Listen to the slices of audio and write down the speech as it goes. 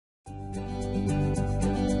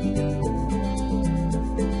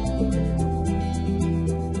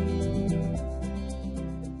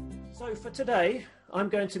Today, I'm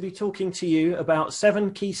going to be talking to you about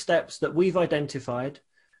 7 key steps that we've identified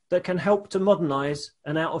that can help to modernize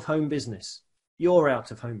an out-of-home business, your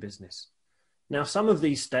out-of-home business. Now, some of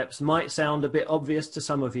these steps might sound a bit obvious to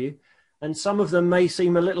some of you, and some of them may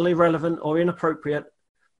seem a little irrelevant or inappropriate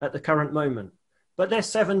at the current moment. But there's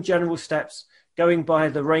 7 general steps going by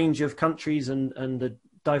the range of countries and the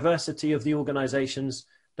diversity of the organizations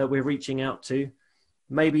that we're reaching out to.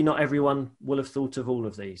 Maybe not everyone will have thought of all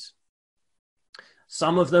of these.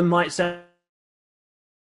 Some of them might sound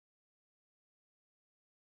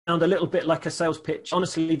a little bit like a sales pitch.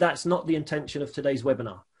 Honestly, that's not the intention of today's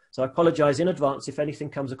webinar. So I apologize in advance if anything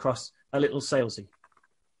comes across a little salesy.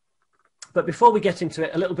 But before we get into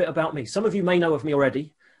it, a little bit about me. Some of you may know of me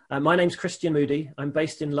already. My name's Moody. I'm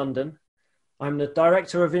based in London. I'm the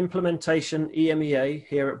Director of Implementation EMEA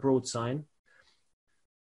here at Broadsign.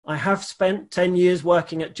 I have spent 10 years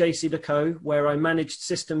working at JC&Co, where I managed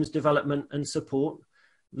systems development and support,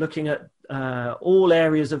 looking at all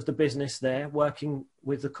areas of the business there, working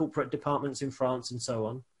with the corporate departments in France and so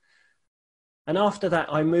on. And after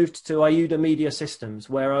that, I moved to Media Systems,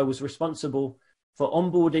 where I was responsible for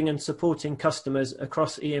onboarding and supporting customers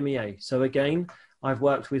across EMEA. So again, I've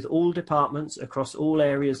worked with all departments across all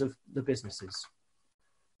areas of the businesses.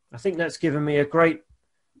 I think that's given me a great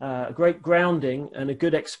grounding and a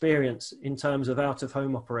good experience in terms of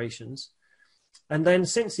out-of-home operations. And then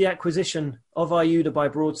since the acquisition of IUDA by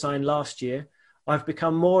Broadsign last year, I've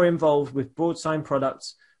become more involved with Broadsign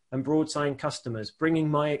products and Broadsign customers, bringing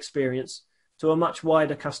my experience to a much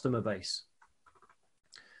wider customer base.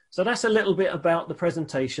 So that's a little bit about the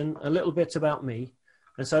presentation, a little bit about me.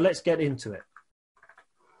 And so let's get into it.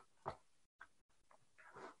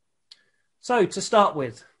 So to start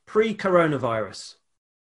with, pre-coronavirus,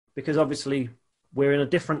 because obviously we're in a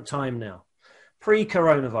different time now.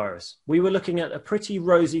 Pre-coronavirus, we were looking at a pretty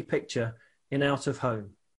rosy picture in out-of-home.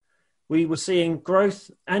 We were seeing growth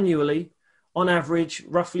annually, on average,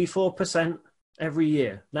 roughly 4% every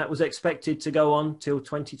year. That was expected to go on till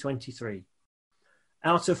 2023.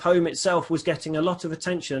 Out-of-home itself was getting a lot of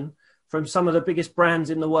attention from some of the biggest brands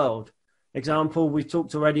in the world. Example, we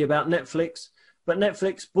talked already about Netflix, but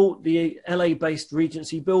Netflix bought the LA-based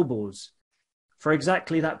Regency billboards for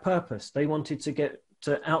exactly that purpose. They wanted to get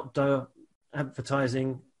to outdoor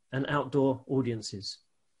advertising and outdoor audiences.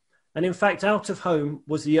 And in fact, out of home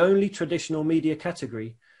was the only traditional media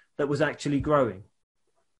category that was actually growing.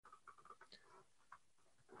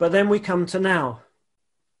 But then we come to now.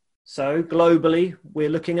 So globally, we're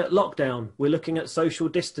looking at lockdown. We're looking at social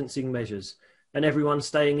distancing measures and everyone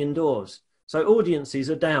staying indoors. So audiences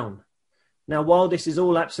are down. Now, while this is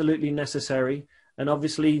all absolutely necessary, and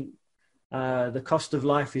obviously the cost of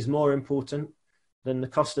life is more important than the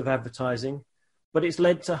cost of advertising, but it's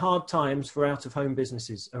led to hard times for out-of-home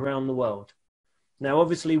businesses around the world. Now,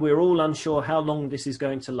 obviously, we're all unsure how long this is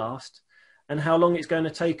going to last and how long it's going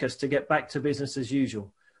to take us to get back to business as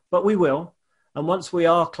usual. But we will. And once we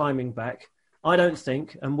are climbing back, I don't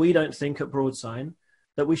think, and we don't think at Broadsign,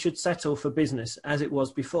 that we should settle for business as it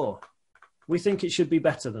was before. We think it should be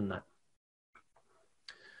better than that.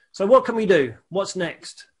 So what can we do? What's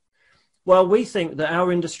next? Well, we think that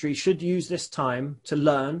our industry should use this time to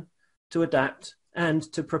learn, to adapt, and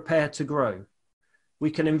to prepare to grow.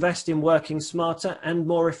 We can invest in working smarter and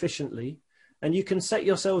more efficiently, and you can set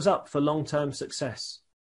yourselves up for long-term success.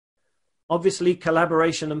 Obviously,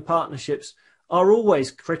 collaboration and partnerships are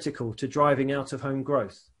always critical to driving out-of-home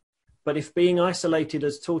growth. But if being isolated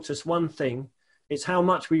has taught us one thing, it's how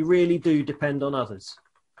much we really do depend on others.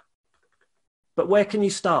 But where can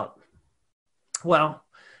you start? Well,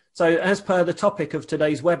 so as per the topic of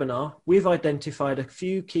today's webinar, we've identified a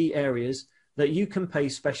few key areas that you can pay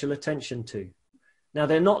special attention to. Now,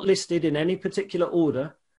 they're not listed in any particular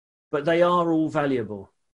order, but they are all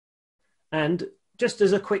valuable. And just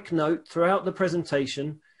as a quick note, throughout the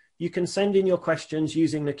presentation, you can send in your questions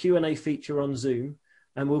using the Q&A feature on Zoom,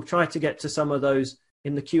 and we'll try to get to some of those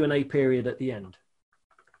in the Q&A period at the end.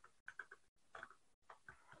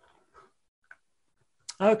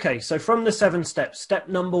 Okay, so from the 7 steps, step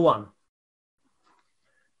number 1,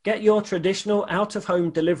 get your traditional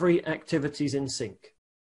out-of-home delivery activities in sync.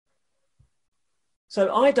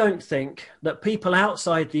 So I don't think that people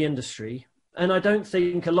outside the industry, and I don't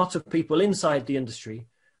think a lot of people inside the industry,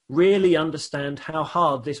 really understand how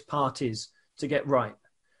hard this part is to get right,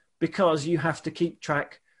 because you have to keep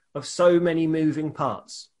track of so many moving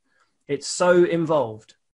parts. It's so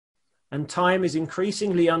involved, and time is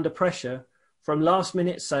increasingly under pressure from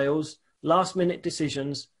last-minute sales, last-minute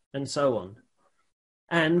decisions, and so on.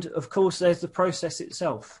 And, of course, there's the process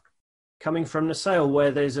itself, coming from the sale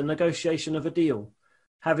where there's a negotiation of a deal,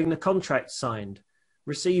 having the contract signed,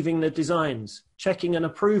 receiving the designs, checking and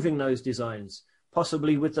approving those designs,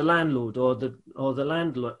 possibly with the landlord or the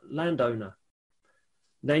landowner.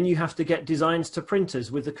 Then you have to get designs to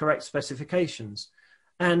printers with the correct specifications.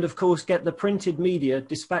 And of course, get the printed media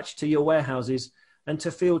dispatched to your warehouses and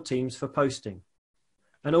to field teams for posting.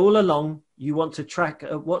 And all along, you want to track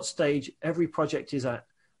at what stage every project is at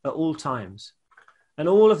all times. And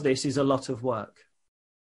all of this is a lot of work.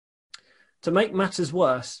 To make matters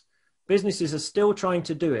worse, businesses are still trying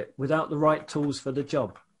to do it without the right tools for the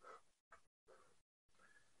job.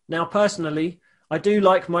 Now, personally, I do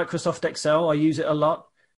like Microsoft Excel. I use it a lot.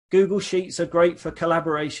 Google Sheets are great for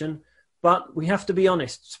collaboration, but we have to be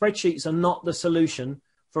honest, spreadsheets are not the solution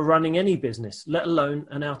for running any business, let alone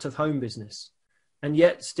an out-of-home business. And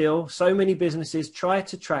yet still, so many businesses try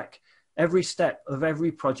to track every step of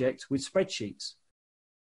every project with spreadsheets.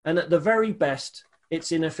 And at the very best,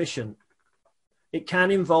 it's inefficient. It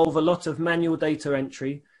can involve a lot of manual data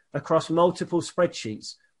entry across multiple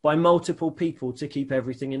spreadsheets by multiple people to keep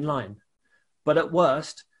everything in line. But at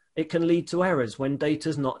worst, it can lead to errors when data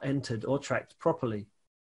is not entered or tracked properly.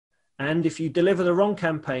 And if you deliver the wrong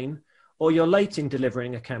campaign, or you're late in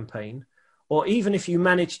delivering a campaign, or even if you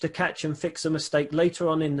manage to catch and fix a mistake later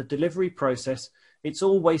on in the delivery process, it's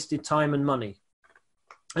all wasted time and money.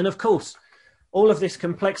 And of course, all of this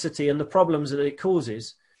complexity and the problems that it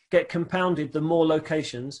causes get compounded the more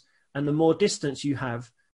locations and the more distance you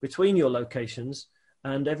have between your locations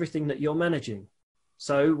and everything that you're managing.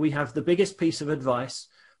 So we have the biggest piece of advice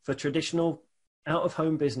for traditional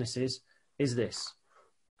out-of-home businesses is this.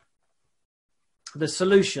 The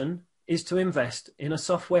solution is to invest in a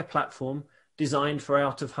software platform designed for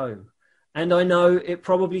out-of-home. And I know it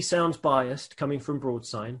probably sounds biased coming from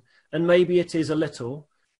Broadsign, and maybe it is a little,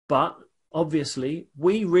 but obviously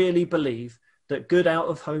we really believe that good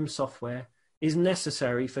out-of-home software is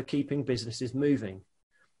necessary for keeping businesses moving.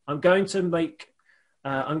 I'm going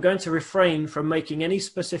to refrain from making any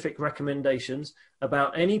specific recommendations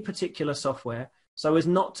about any particular software so as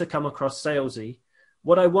not to come across salesy.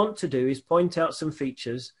 What I want to do is point out some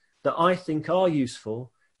features that I think are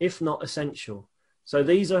useful, if not essential. So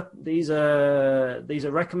these are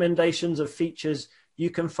recommendations of features you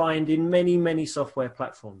can find in many, many software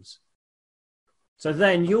platforms. So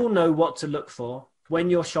then you'll know what to look for when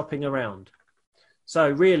you're shopping around. So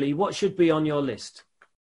really, what should be on your list?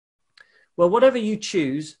 Well, whatever you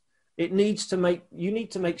choose, you need to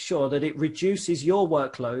make sure that it reduces your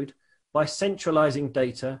workload by centralizing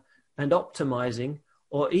data and optimizing,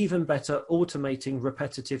 or even better, automating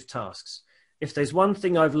repetitive tasks. If there's one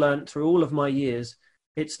thing I've learned through all of my years,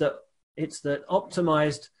 it's that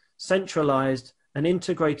optimized, centralized, and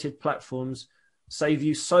integrated platforms save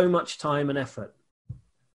you so much time and effort.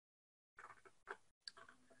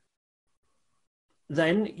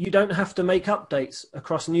 Then you don't have to make updates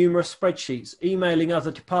across numerous spreadsheets, emailing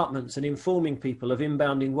other departments and informing people of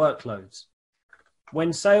inbounding workloads.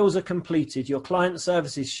 When sales are completed, your client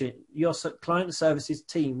services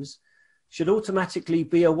teams should automatically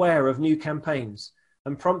be aware of new campaigns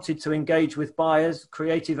and prompted to engage with buyers,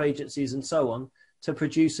 creative agencies, and so on to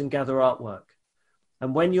produce and gather artwork.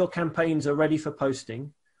 And when your campaigns are ready for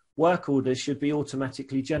posting, work orders should be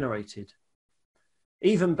automatically generated.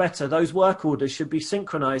 Even better, those work orders should be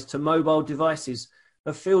synchronized to mobile devices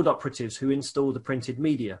of field operatives who install the printed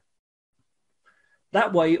media.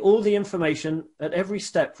 That way, all the information at every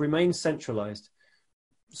step remains centralized,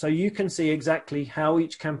 so you can see exactly how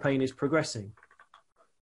each campaign is progressing.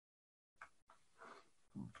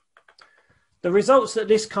 The results that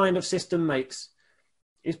this kind of system makes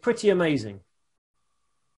is pretty amazing.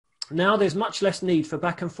 Now there's much less need for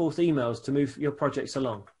back and forth emails to move your projects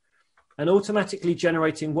along. And automatically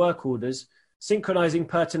generating work orders, synchronizing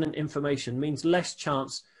pertinent information means less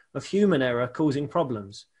chance of human error causing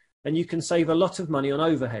problems. And you can save a lot of money on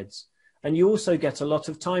overheads. And you also get a lot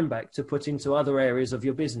of time back to put into other areas of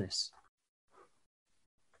your business.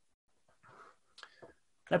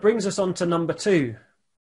 That brings us on to number 2,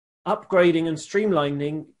 upgrading and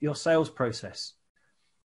streamlining your sales process.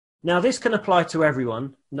 Now this can apply to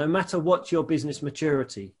everyone, no matter what your business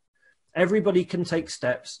maturity. Everybody can take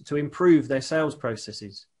steps to improve their sales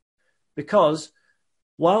processes, because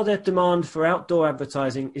while their demand for outdoor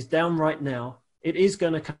advertising is down right now, it is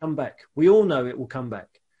going to come back. We all know it will come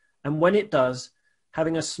back. And when it does,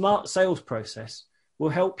 having a smart sales process will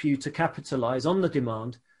help you to capitalize on the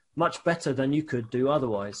demand much better than you could do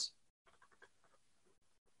otherwise.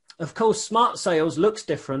 Of course, smart sales looks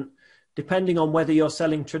different depending on whether you're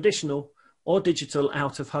selling traditional or digital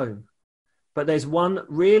out of home. But there's one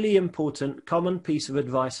really important common piece of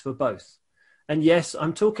advice for both. And yes,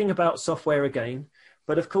 I'm talking about software again,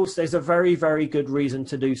 but of course there's a very, very good reason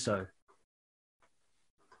to do so.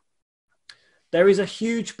 There is a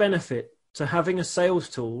huge benefit to having a sales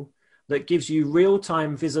tool that gives you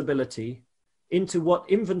real-time visibility into what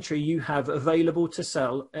inventory you have available to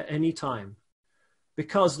sell at any time,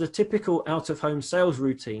 because the typical out-of-home sales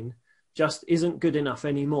routine just isn't good enough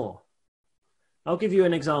anymore. I'll give you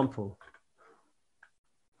an example.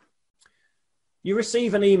 You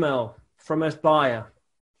receive an email from a buyer.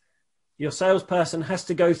 Your salesperson has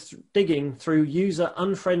to go digging through user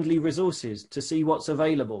unfriendly resources to see what's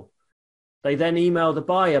available. They then email the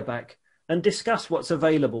buyer back and discuss what's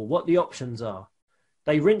available, what the options are.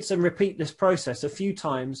 They rinse and repeat this process a few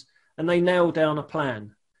times and they nail down a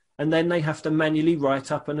plan. And then they have to manually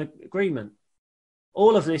write up an agreement.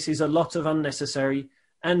 All of this is a lot of unnecessary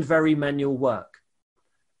and very manual work.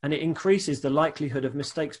 And it increases the likelihood of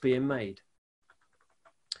mistakes being made.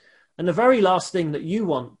 And the very last thing that you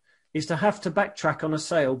want is to have to backtrack on a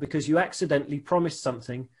sale because you accidentally promised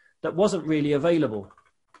something that wasn't really available.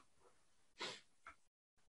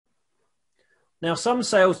 Now, some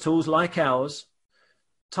sales tools like ours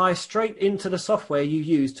tie straight into the software you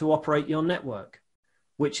use to operate your network,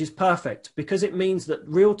 which is perfect because it means that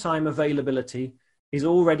real-time availability is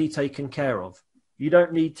already taken care of. You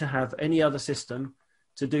don't need to have any other system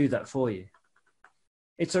to do that for you.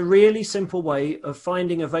 It's a really simple way of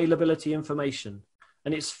finding availability information,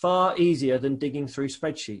 and it's far easier than digging through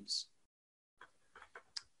spreadsheets.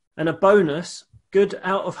 And a bonus, good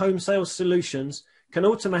out-of-home sales solutions can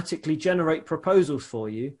automatically generate proposals for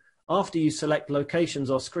you after you select locations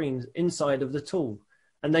or screens inside of the tool,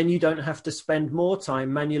 and then you don't have to spend more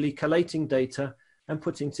time manually collating data and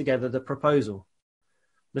putting together the proposal.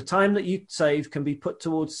 The time that you save can be put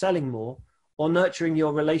towards selling more or nurturing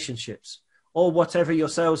your relationships or whatever your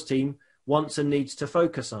sales team wants and needs to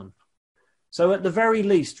focus on. So at the very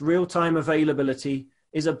least, real-time availability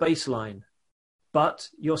is a baseline, but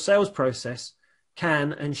your sales process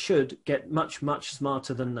can and should get much, much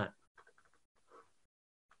smarter than that.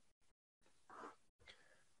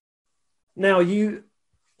 Now, you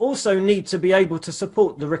also need to be able to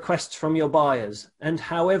support the requests from your buyers and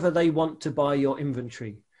however they want to buy your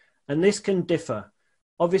inventory. And this can differ.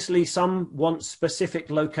 Obviously, some want specific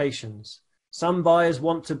locations. Some buyers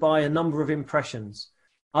want to buy a number of impressions.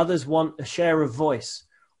 Others want a share of voice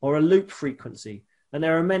or a loop frequency. And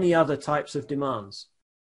there are many other types of demands.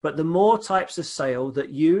 But the more types of sale that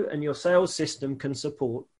you and your sales system can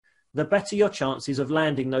support, the better your chances of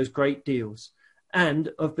landing those great deals and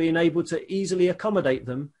of being able to easily accommodate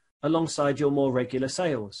them alongside your more regular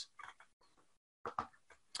sales.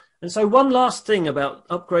 And so one last thing about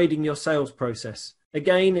upgrading your sales process.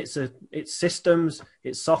 Again, it's systems,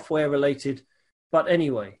 it's software related. But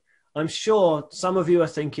anyway, I'm sure some of you are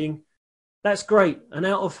thinking, that's great, an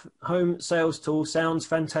out-of-home sales tool sounds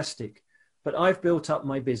fantastic. But I've built up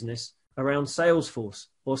my business around Salesforce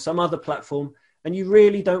or some other platform, and you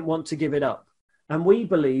really don't want to give it up. And we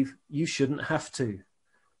believe you shouldn't have to.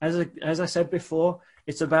 As I said before,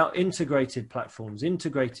 it's about integrated platforms,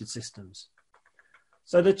 integrated systems.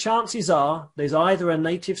 So the chances are there's either a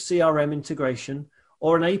native CRM integration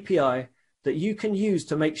or an API that you can use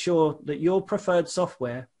to make sure that your preferred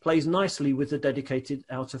software plays nicely with the dedicated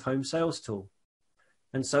out-of-home sales tool.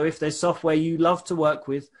 And so if there's software you love to work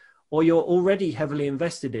with, or you're already heavily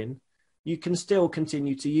invested in, you can still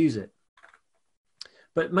continue to use it.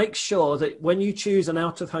 But make sure that when you choose an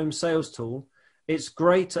out-of-home sales tool, it's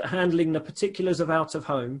great at handling the particulars of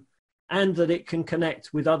out-of-home and that it can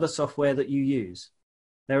connect with other software that you use.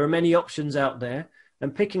 There are many options out there,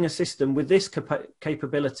 and picking a system with this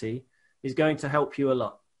capability is going to help you a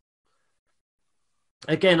lot.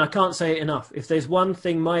 Again, I can't say it enough. If there's one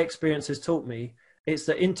thing my experience has taught me, it's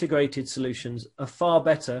that integrated solutions are far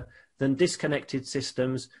better than disconnected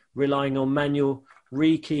systems relying on manual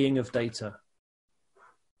rekeying of data.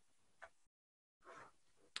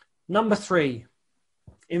 Number 3,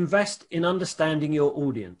 invest in understanding your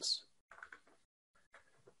audience.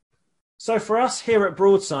 So for us here at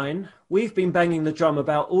Broadsign, we've been banging the drum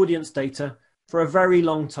about audience data for a very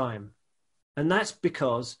long time. And that's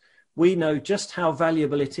because we know just how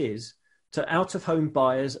valuable it is to out-of-home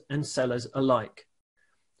buyers and sellers alike.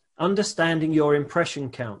 Understanding your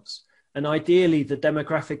impression counts and ideally the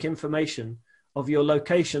demographic information of your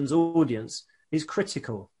location's audience is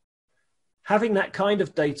critical. Having that kind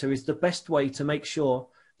of data is the best way to make sure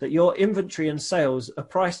that your inventory and sales are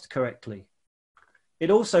priced correctly. It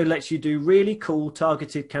also lets you do really cool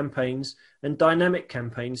targeted campaigns and dynamic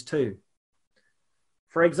campaigns too.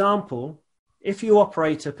 For example, if you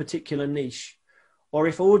operate a particular niche, or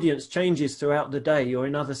if audience changes throughout the day or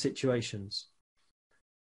in other situations,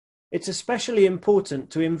 It's especially important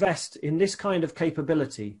to invest in this kind of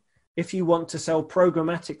capability if you want to sell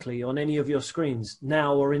programmatically on any of your screens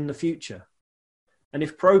now or in the future. And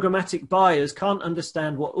if programmatic buyers can't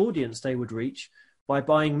understand what audience they would reach by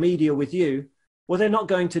buying media with you, well, they're not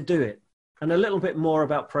going to do it. And a little bit more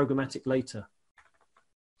about programmatic later.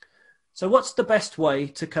 So what's the best way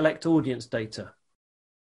to collect audience data?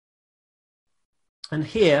 And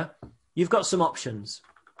here you've got some options.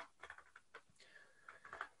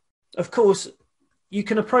 Of course, you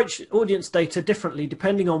can approach audience data differently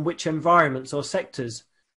depending on which environments or sectors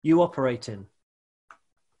you operate in.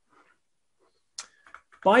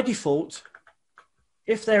 By default,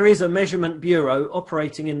 if there is a measurement bureau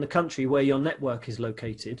operating in the country where your network is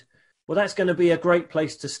located, well, that's going to be a great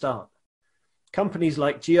place to start. Companies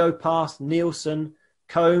like GeoPath, Nielsen,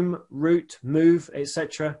 Comb, Root, Move,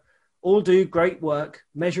 etc. all do great work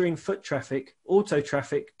measuring foot traffic, auto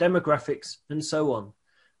traffic, demographics, and so on.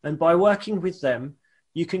 And by working with them,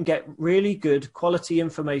 you can get really good quality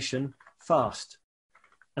information fast.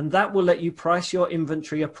 And that will let you price your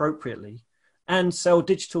inventory appropriately and sell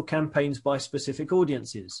digital campaigns by specific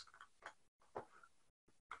audiences.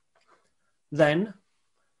 Then,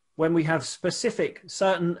 when we have specific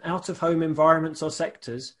certain out-of-home environments or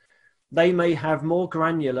sectors, they may have more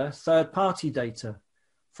granular third-party data.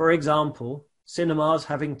 For example, cinemas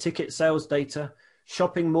having ticket sales data,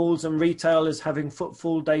 shopping malls and retailers having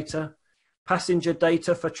footfall data, passenger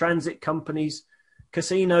data for transit companies,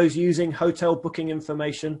 casinos using hotel booking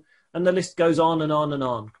information, and the list goes on and on and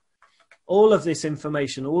on. All of this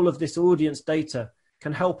information, all of this audience data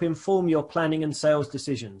can help inform your planning and sales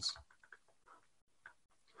decisions.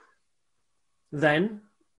 Then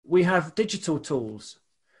we have digital tools.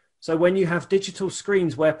 So when you have digital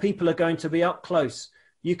screens where people are going to be up close,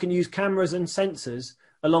 you can use cameras and sensors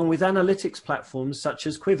along with analytics platforms such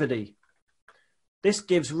as Quiverdy. This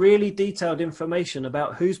gives really detailed information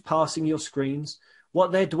about who's passing your screens,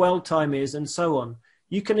 what their dwell time is, and so on.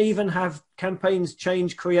 You can even have campaigns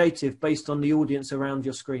change creative based on the audience around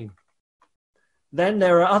your screen. Then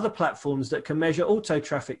there are other platforms that can measure auto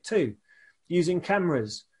traffic too, using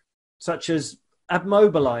cameras, such as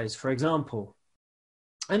Mobilize, for example.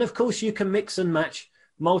 And of course, you can mix and match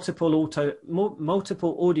multiple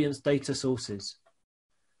audience data sources.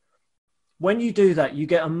 When you do that, you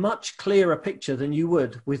get a much clearer picture than you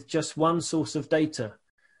would with just one source of data.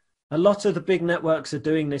 A lot of the big networks are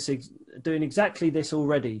doing exactly this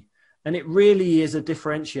already, and it really is a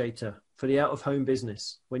differentiator for the out-of-home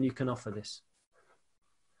business when you can offer this.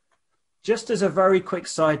 Just as a very quick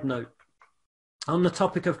side note on the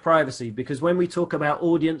topic of privacy, because when we talk about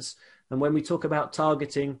audience and when we talk about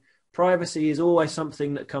targeting, privacy is always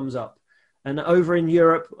something that comes up. And over in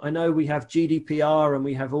Europe, I know we have GDPR and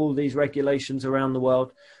we have all these regulations around the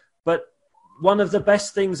world. But one of the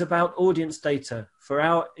best things about audience data for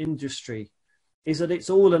our industry is that it's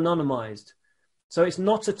all anonymized. So it's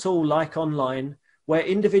not at all like online where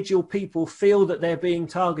individual people feel that they're being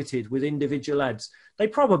targeted with individual ads. They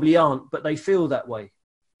probably aren't, but they feel that way.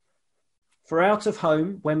 For out of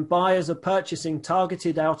home, when buyers are purchasing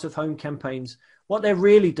targeted out of home campaigns, what they're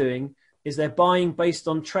really doing is they're buying based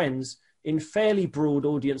on trends in fairly broad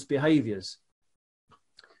audience behaviors.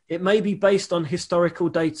 It may be based on historical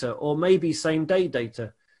data or maybe same day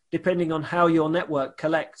data, depending on how your network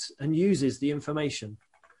collects and uses the information.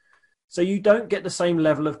 So you don't get the same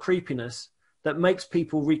level of creepiness that makes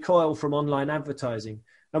people recoil from online advertising.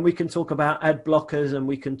 And we can talk about ad blockers and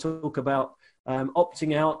we can talk about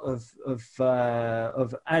opting out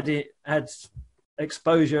of ads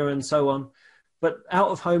exposure and so on. But out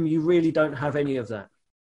of home, you really don't have any of that.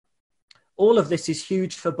 All of this is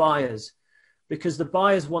huge for buyers because the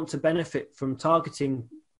buyers want to benefit from targeting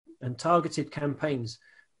and targeted campaigns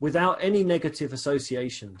without any negative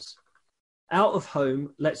associations. Out of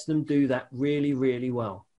home lets them do that really, really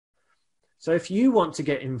well. So if you want to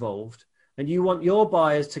get involved and you want your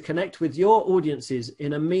buyers to connect with your audiences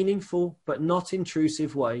in a meaningful but not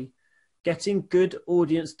intrusive way, getting good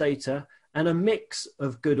audience data and a mix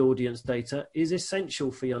of good audience data is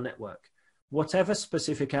essential for your network, whatever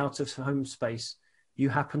specific out-of-home space you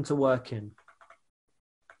happen to work in.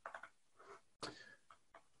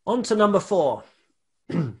 On to number 4,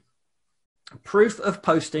 proof of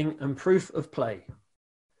posting and proof of play.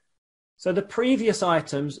 So the previous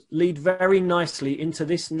items lead very nicely into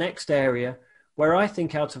this next area where I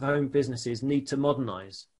think out-of-home businesses need to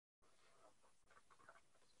modernize.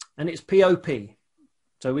 And it's POP.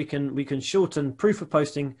 So we can shorten proof of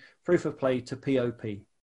posting, proof of play to POP.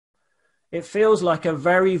 It feels like a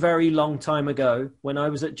very, very long time ago when I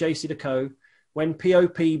was at JC&Co, when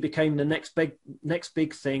POP became the next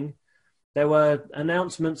big thing, There were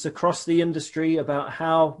announcements across the industry about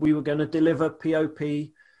how we were going to deliver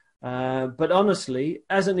POP. But honestly,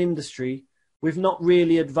 as an industry, we've not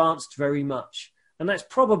really advanced very much. And that's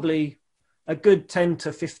probably a good 10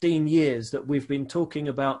 to 15 years that we've been talking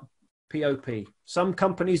about POP. Some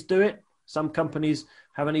companies do it. Some companies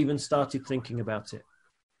haven't even started thinking about it.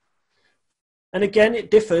 And again,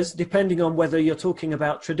 it differs depending on whether you're talking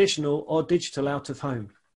about traditional or digital out of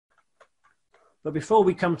home. But before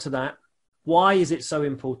we come to that, why is it so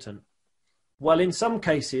important? Well, in some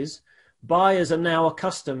cases, buyers are now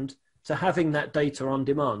accustomed to having that data on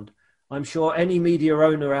demand. I'm sure any media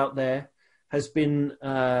owner out there has been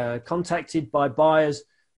contacted by buyers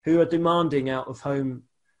who are demanding out of home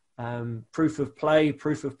proof of play,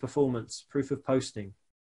 proof of performance, proof of posting.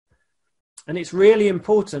 And it's really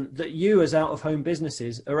important that you as out of home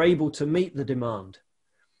businesses are able to meet the demand.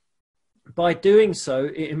 By doing so,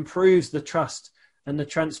 it improves the trust and the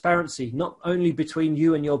transparency, not only between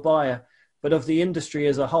you and your buyer, but of the industry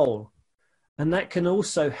as a whole. And that can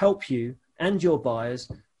also help you and your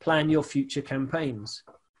buyers plan your future campaigns.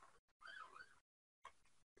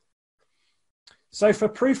 So for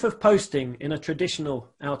proof of posting in a traditional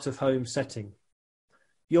out of home setting,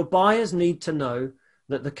 your buyers need to know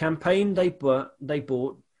that the campaign they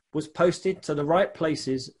bought was posted to the right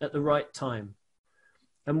places at the right time.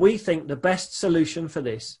 And we think the best solution for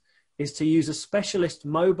this is to use a specialist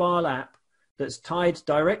mobile app that's tied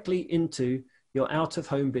directly into your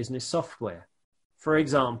out-of-home business software. For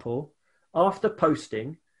example, after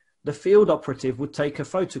posting, the field operative would take a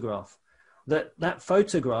photograph. That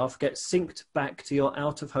photograph gets synced back to your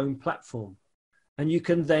out-of-home platform, and you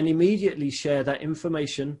can then immediately share that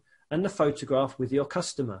information and the photograph with your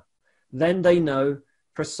customer. Then they know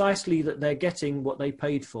precisely that they're getting what they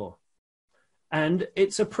paid for. And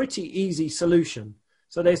it's a pretty easy solution,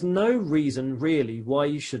 so there's no reason really why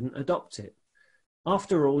you shouldn't adopt it.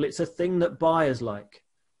 After all, it's a thing that buyers like.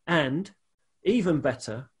 And even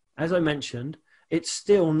better, as I mentioned, it's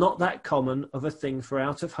still not that common of a thing for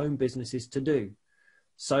out-of-home businesses to do.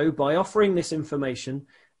 So by offering this information,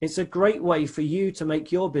 it's a great way for you to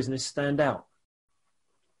make your business stand out.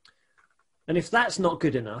 And if that's not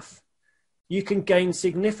good enough, you can gain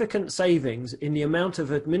significant savings in the amount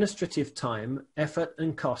of administrative time, effort,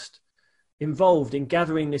 and cost involved in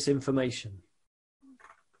gathering this information.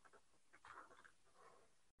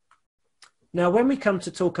 Now, when we come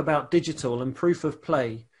to talk about digital and proof of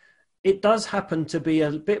play, it does happen to be a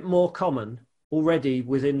bit more common already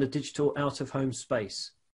within the digital out-of-home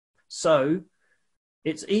space. So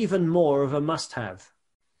it's even more of a must-have.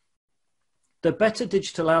 The better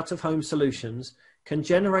digital out-of-home solutions can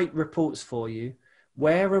generate reports for you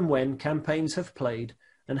where and when campaigns have played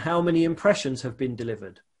and how many impressions have been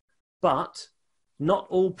delivered. But not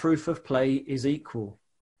all proof of play is equal.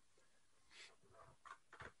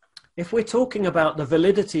 If we're talking about the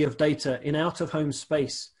validity of data in out-of-home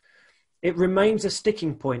space, it remains a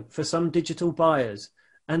sticking point for some digital buyers,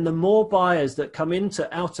 and the more buyers that come into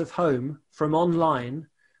out-of-home from online,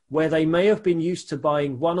 where they may have been used to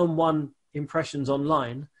buying one-on-one impressions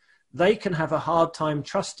online, they can have a hard time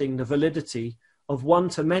trusting the validity of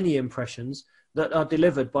one-to-many impressions that are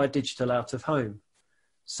delivered by digital out-of-home.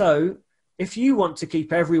 So, if you want to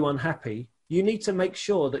keep everyone happy, you need to make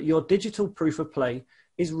sure that your digital proof of play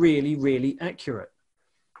is really, really accurate.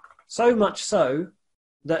 So much so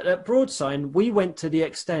that at Broadsign, we went to the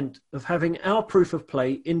extent of having our proof of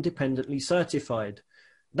play independently certified.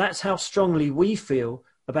 That's how strongly we feel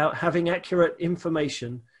about having accurate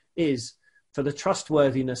information is for the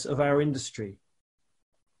trustworthiness of our industry.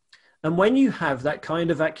 And when you have that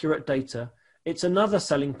kind of accurate data, it's another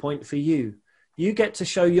selling point for you. You get to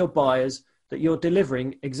show your buyers that you're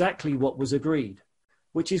delivering exactly what was agreed,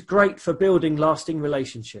 which is great for building lasting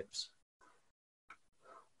relationships.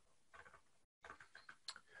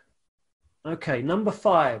 Okay, number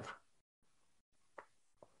 5.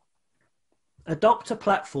 Adopt a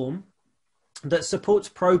platform that supports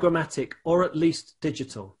programmatic or at least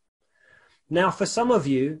digital. Now, for some of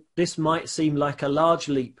you, this might seem like a large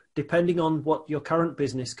leap, depending on what your current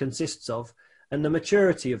business consists of and the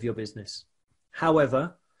maturity of your business.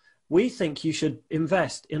 However, we think you should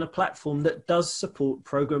invest in a platform that does support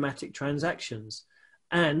programmatic transactions,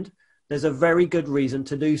 and there's a very good reason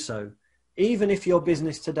to do so, even if your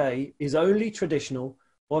business today is only traditional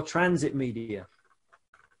or transit media.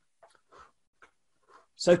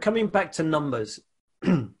 So coming back to numbers,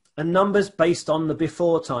 and numbers based on the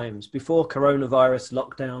before times, before coronavirus,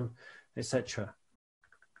 lockdown, etc.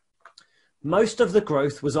 Most of the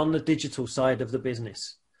growth was on the digital side of the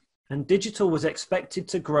business, and digital was expected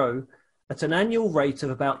to grow at an annual rate of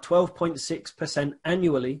about 12.6%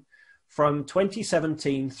 annually from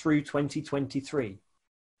 2017 through 2023.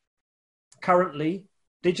 Currently,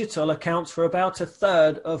 digital accounts for about a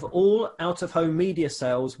third of all out-of-home media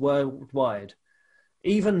sales worldwide,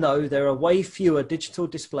 even though there are way fewer digital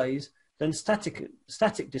displays than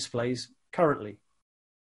static displays currently.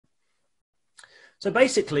 So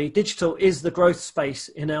basically, digital is the growth space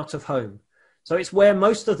in out-of-home. So it's where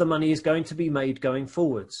most of the money is going to be made going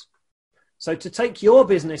forwards. So to take your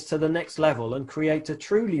business to the next level and create a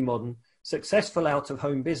truly modern, successful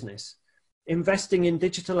out-of-home business, investing in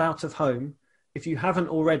digital out-of-home, if you haven't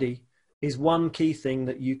already, is one key thing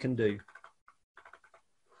that you can do.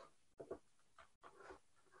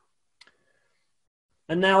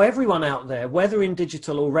 And now everyone out there, whether in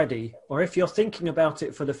digital already, or if you're thinking about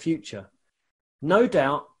it for the future, no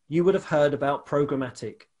doubt you would have heard about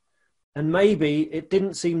programmatic. And maybe it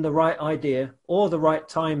didn't seem the right idea or the right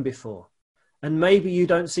time before. And maybe you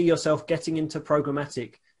don't see yourself getting into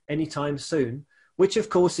programmatic anytime soon, which of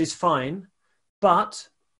course is fine, but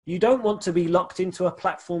you don't want to be locked into a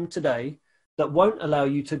platform today that won't allow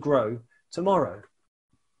you to grow tomorrow.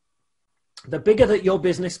 The bigger that your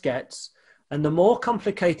business gets, and the more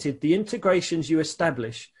complicated the integrations you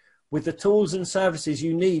establish with the tools and services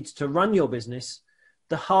you need to run your business,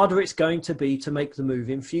 the harder it's going to be to make the move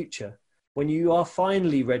in future when you are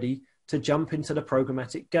finally ready to jump into the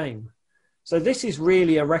programmatic game. So this is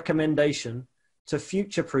really a recommendation to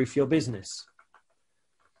future-proof your business.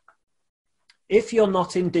 If you're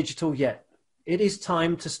not in digital yet, it is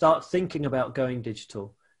time to start thinking about going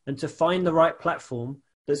digital and to find the right platform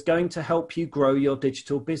that's going to help you grow your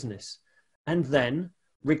digital business. And then,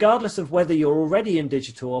 regardless of whether you're already in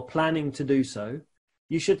digital or planning to do so,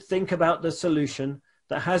 you should think about the solution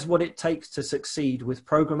that has what it takes to succeed with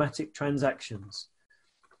programmatic transactions.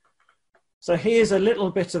 So here's a little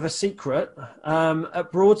bit of a secret.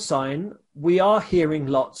 At Broadsign, we are hearing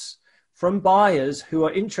lots from buyers who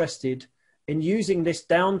are interested in using this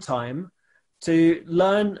downtime to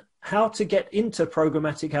learn how to get into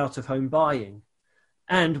programmatic out-of-home buying.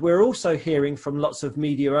 And we're also hearing from lots of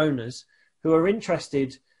media owners who are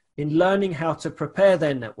interested in learning how to prepare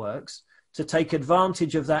their networks to take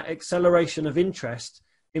advantage of that acceleration of interest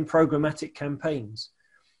in programmatic campaigns.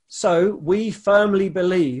 So we firmly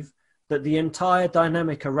believe that the entire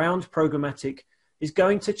dynamic around programmatic is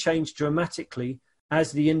going to change dramatically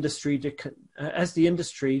as the industry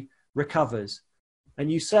recovers.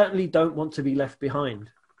 And you certainly don't want to be left behind.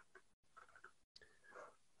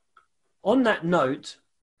 On that note,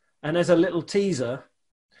 and as a little teaser,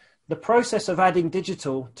 the process of adding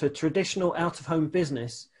digital to traditional out-of-home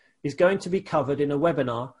business is going to be covered in a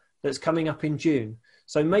webinar that's coming up in June.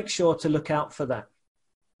 So make sure to look out for that.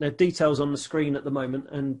 There are details on the screen at the moment,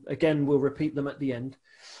 and again, we'll repeat them at the end.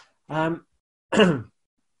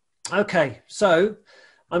 Okay, so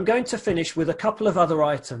I'm going to finish with a couple of other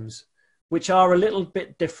items, which are a little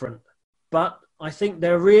bit different, but I think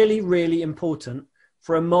they're really, really important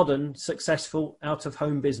for a modern, successful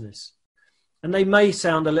out-of-home business. And they may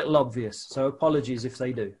sound a little obvious, so apologies if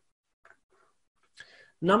they do.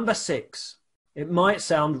 Number 6, it might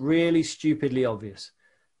sound really stupidly obvious.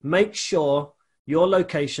 Make sure your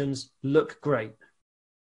locations look great.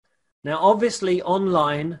 Now, obviously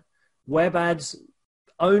online, web ads,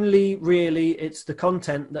 only really it's the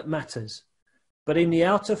content that matters. But in the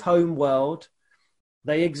out-of-home world,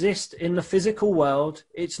 they exist in the physical world.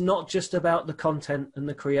 It's not just about the content and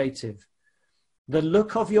the creative. The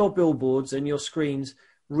look of your billboards and your screens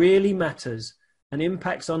really matters and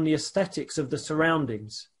impacts on the aesthetics of the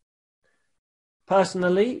surroundings.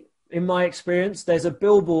 Personally, in my experience, there's a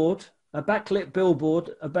billboard, a backlit billboard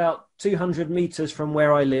about 200 meters from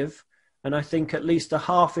where I live. And I think at least a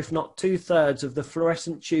half, if not 2/3 of the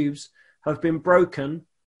fluorescent tubes have been broken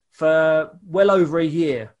for well over a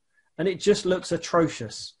year. And it just looks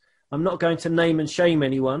atrocious. I'm not going to name and shame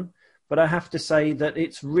anyone, but I have to say that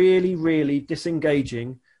it's really, really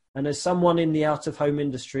disengaging. And as someone in the out-of-home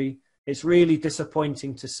industry, it's really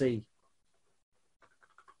disappointing to see.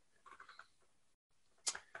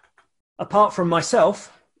 Apart from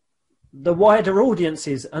myself, the wider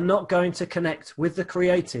audiences are not going to connect with the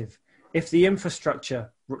creative if the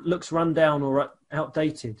infrastructure looks run down or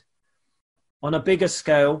outdated. On a bigger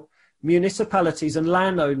scale, municipalities and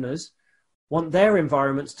landowners want their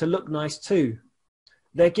environments to look nice too.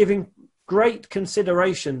 They're giving great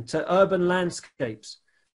consideration to urban landscapes,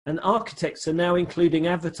 and architects are now including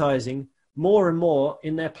advertising more and more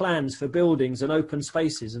in their plans for buildings and open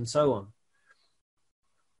spaces and so on.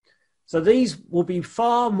 So these will be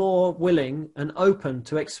far more willing and open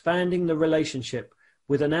to expanding the relationship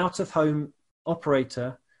with an out-of-home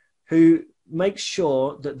operator who makes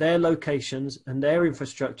sure that their locations and their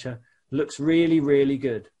infrastructure Looks really, really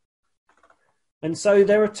good. And so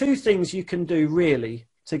there are two things you can do really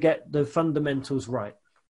to get the fundamentals right.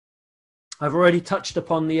 I've already touched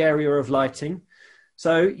upon the area of lighting.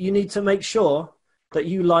 So you need to make sure that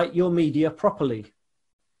you light your media properly.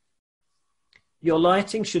 Your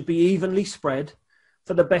lighting should be evenly spread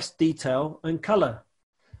for the best detail and color.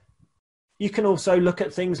 You can also look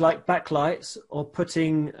at things like backlights or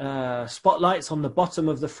putting spotlights on the bottom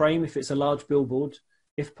of the frame if it's a large billboard,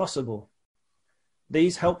 if possible.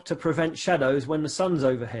 These help to prevent shadows when the sun's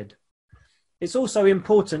overhead. It's also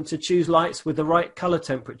important to choose lights with the right color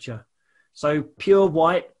temperature. So pure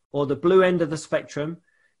white or the blue end of the spectrum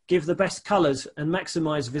give the best colors and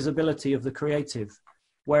maximize visibility of the creative,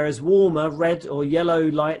 whereas warmer red or yellow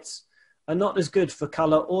lights are not as good for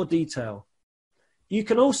color or detail. You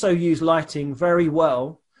can also use lighting very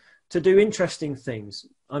well to do interesting things.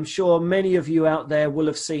 I'm sure many of you out there will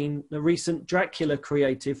have seen the recent Dracula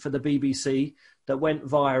creative for the BBC that went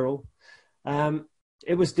viral.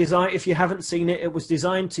 It was designed, if you haven't seen it, it was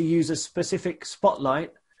designed to use a specific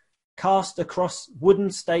spotlight cast across wooden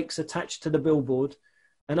stakes attached to the billboard,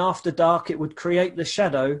 and after dark it would create the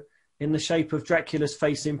shadow in the shape of Dracula's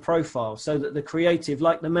face in profile, so that the creative,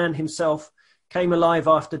 like the man himself, came alive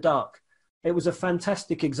after dark. It was a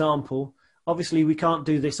fantastic example. Obviously we can't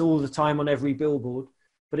do this all the time on every billboard,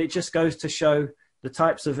 but it just goes to show the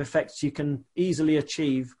types of effects you can easily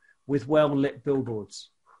achieve with well-lit billboards.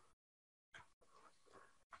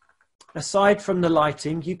 Aside from the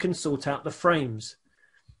lighting, you can sort out the frames.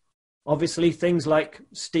 Obviously, things like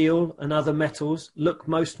steel and other metals look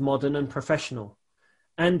most modern and professional,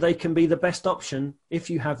 and they can be the best option if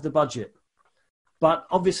you have the budget. But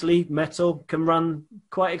obviously, metal can run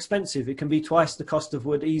quite expensive. It can be twice the cost of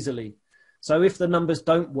wood easily. So if the numbers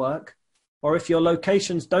don't work, or if your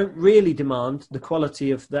locations don't really demand the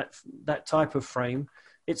quality of that type of frame,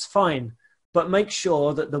 it's fine. But make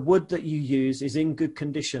sure that the wood that you use is in good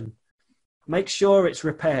condition. Make sure it's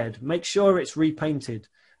repaired. Make sure it's repainted.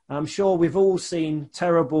 I'm sure we've all seen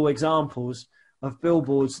terrible examples of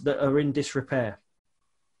billboards that are in disrepair.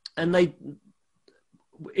 And they,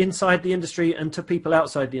 inside the industry and to people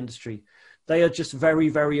outside the industry, they are just very,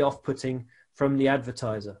 very off-putting from the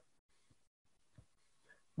advertiser.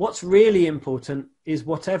 What's really important is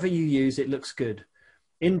whatever you use, it looks good.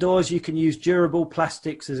 Indoors, you can use durable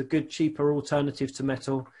plastics as a good, cheaper alternative to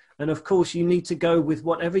metal. And of course, you need to go with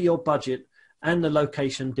whatever your budget and the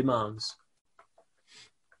location demands.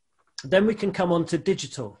 Then we can come on to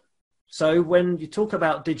digital. So when you talk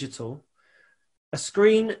about digital, a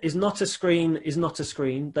screen is not a screen is not a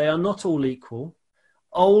screen. They are not all equal.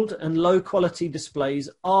 Old and low quality displays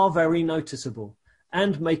are very noticeable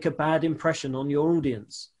and make a bad impression on your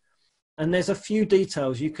audience. And there's a few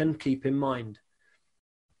details you can keep in mind.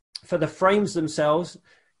 For the frames themselves,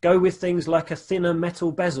 go with things like a thinner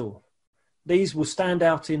metal bezel. These will stand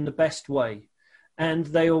out in the best way, and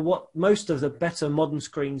they are what most of the better modern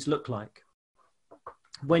screens look like.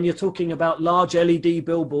 When you're talking about large LED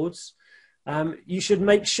billboards, you should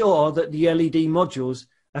make sure that the LED modules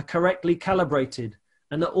are correctly calibrated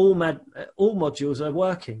and that all modules are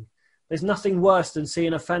working. There's nothing worse than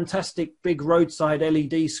seeing a fantastic big roadside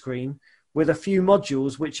LED screen with a few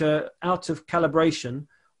modules which are out of calibration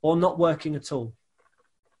or not working at all.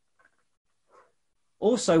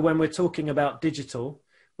 Also, when we're talking about digital,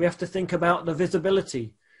 we have to think about the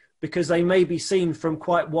visibility, because they may be seen from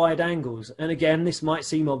quite wide angles. And again, this might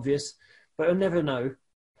seem obvious, but you'll never know.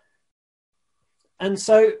 And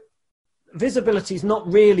so visibility is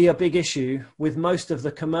not really a big issue with most of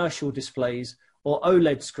the commercial displays or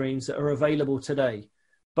OLED screens that are available today.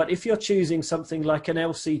 But if you're choosing something like an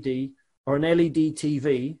LCD or an LED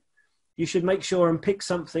TV, you should make sure and pick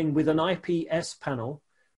something with an IPS panel,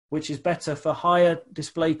 which is better for higher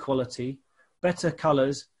display quality, better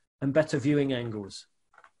colors, and better viewing angles.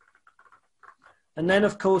 And then,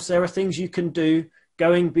 of course, there are things you can do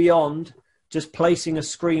going beyond just placing a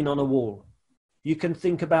screen on a wall. You can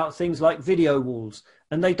think about things like video walls,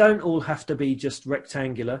 and they don't all have to be just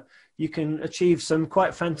rectangular. You can achieve some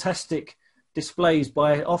quite fantastic displays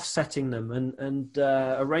by offsetting them and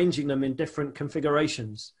arranging them in different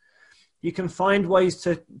configurations. You can find ways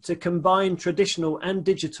to combine traditional and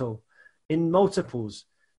digital in multiples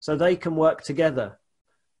so they can work together.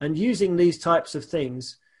 And using these types of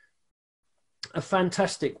things are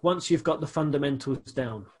fantastic once you've got the fundamentals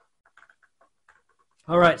down.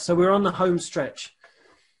 All right, so we're on the home stretch.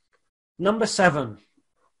 Number 7,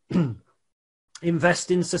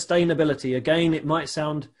 invest in sustainability. Again, it might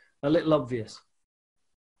sound a little obvious,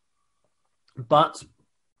 but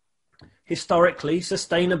historically,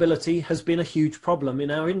 sustainability has been a huge problem in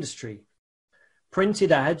our industry.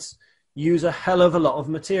 Printed ads use a hell of a lot of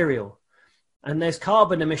material. And there's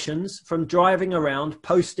carbon emissions from driving around,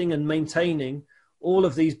 posting and maintaining all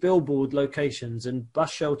of these billboard locations and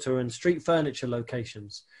bus shelter and street furniture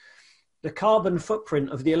locations. The carbon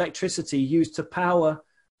footprint of the electricity used to power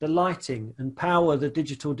the lighting and power the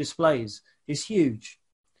digital displays is huge.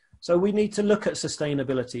 So we need to look at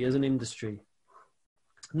sustainability as an industry.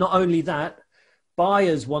 Not only that,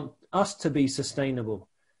 buyers want us to be sustainable.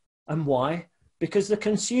 And why? Because the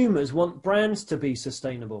consumers want brands to be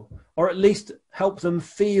sustainable, or at least help them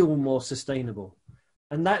feel more sustainable.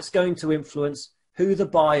 And that's going to influence who the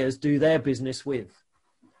buyers do their business with.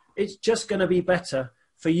 It's just going to be better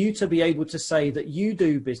for you to be able to say that you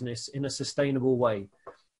do business in a sustainable way.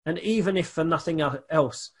 And even if for nothing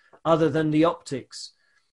else other than the optics,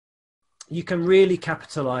 you can really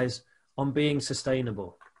capitalize on being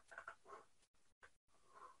sustainable.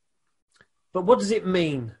 But what does it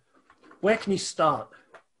mean? Where can you start?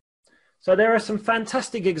 So there are some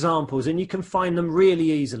fantastic examples and you can find them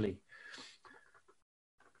really easily.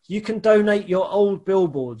 You can donate your old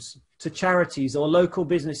billboards to charities or local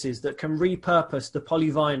businesses that can repurpose the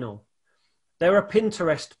polyvinyl. There are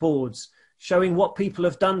Pinterest boards showing what people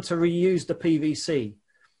have done to reuse the PVC.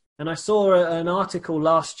 And I saw an article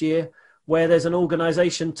last year where there's an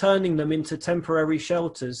organization turning them into temporary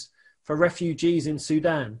shelters for refugees in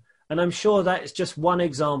Sudan. And I'm sure that is just one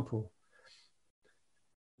example.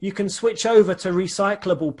 You can switch over to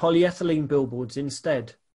recyclable polyethylene billboards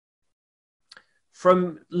instead.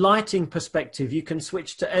 From lighting perspective, you can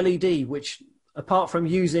switch to LED, which apart from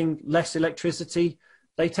using less electricity,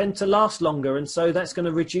 they tend to last longer. And so that's going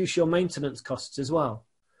to reduce your maintenance costs as well.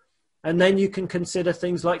 And then you can consider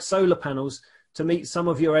things like solar panels to meet some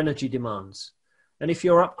of your energy demands. And if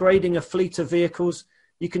you're upgrading a fleet of vehicles,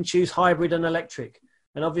 you can choose hybrid and electric.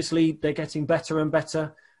 And obviously they're getting better and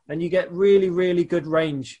better. And you get really, really good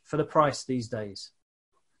range for the price these days.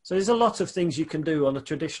 So there's a lot of things you can do on the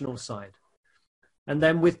traditional side. And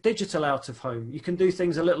then with digital out of home, you can do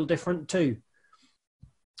things a little different too.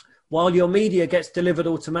 While your media gets delivered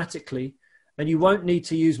automatically and you won't need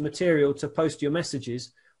to use material to post your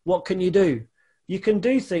messages, what can you do? You can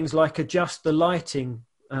do things like adjust the lighting,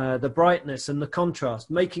 the brightness and the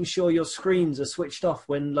contrast, making sure your screens are switched off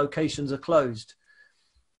when locations are closed.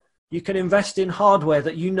 You can invest in hardware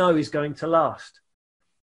that you know is going to last.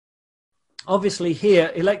 Obviously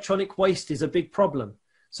here, electronic waste is a big problem,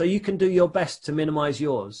 so you can do your best to minimize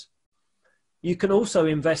yours. You can also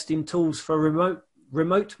invest in tools for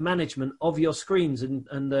remote management of your screens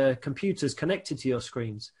and the computers connected to your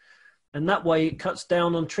screens. And that way it cuts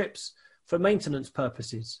down on trips for maintenance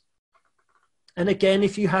purposes. And again,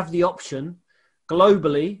 if you have the option,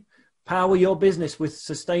 globally, power your business with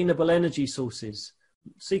sustainable energy sources.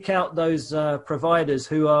 Seek out those providers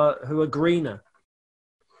who are greener.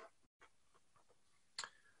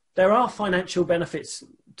 There are financial benefits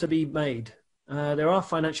to be made. There are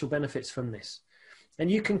financial benefits from this. And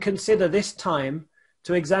you can consider this time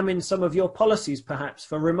to examine some of your policies, perhaps,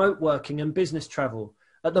 for remote working and business travel.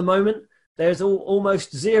 At the moment, there's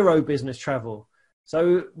almost zero business travel.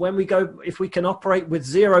 So when we go, if we can operate with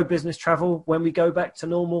zero business travel, when we go back to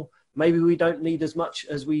normal, maybe we don't need as much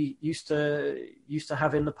as we used to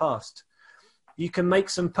have in the past. You can make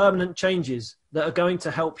some permanent changes that are going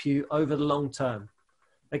to help you over the long term.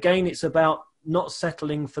 Again, it's about not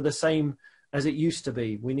settling for the same as it used to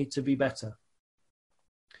be. We need to be better.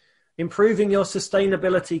 Improving your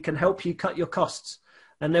sustainability can help you cut your costs.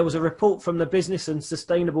 And there was a report from the Business and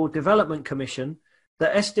Sustainable Development Commission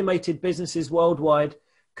that estimated businesses worldwide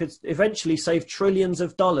could eventually save trillions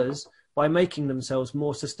of dollars by making themselves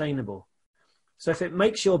more sustainable. So if it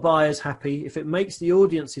makes your buyers happy, if it makes the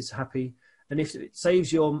audiences happy, and if it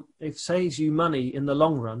saves you money in the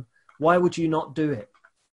long run, why would you not do it?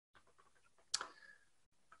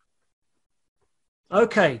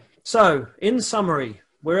 Okay, so in summary,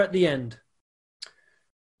 we're at the end.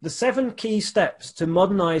 The 7 key steps to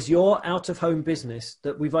modernize your out-of-home business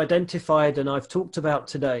that we've identified and I've talked about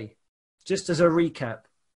today, just as a recap.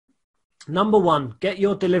 Number 1, get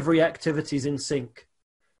your delivery activities in sync.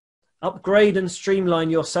 Upgrade and streamline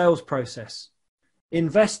your sales process.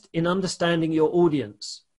 Invest in understanding your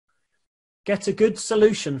audience. Get a good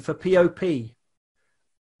solution for POP.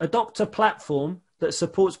 Adopt a platform that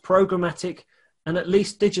supports programmatic and at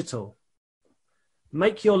least digital.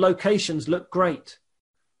 Make your locations look great.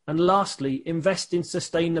 And lastly, invest in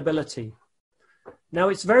sustainability. Now,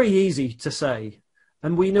 it's very easy to say,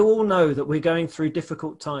 and we all know that we're going through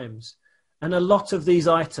difficult times, and a lot of these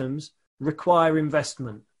items require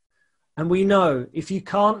investment. And we know if you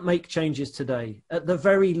can't make changes today, at the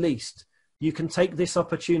very least, you can take this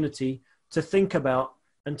opportunity to think about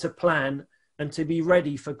and to plan and to be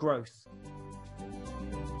ready for growth.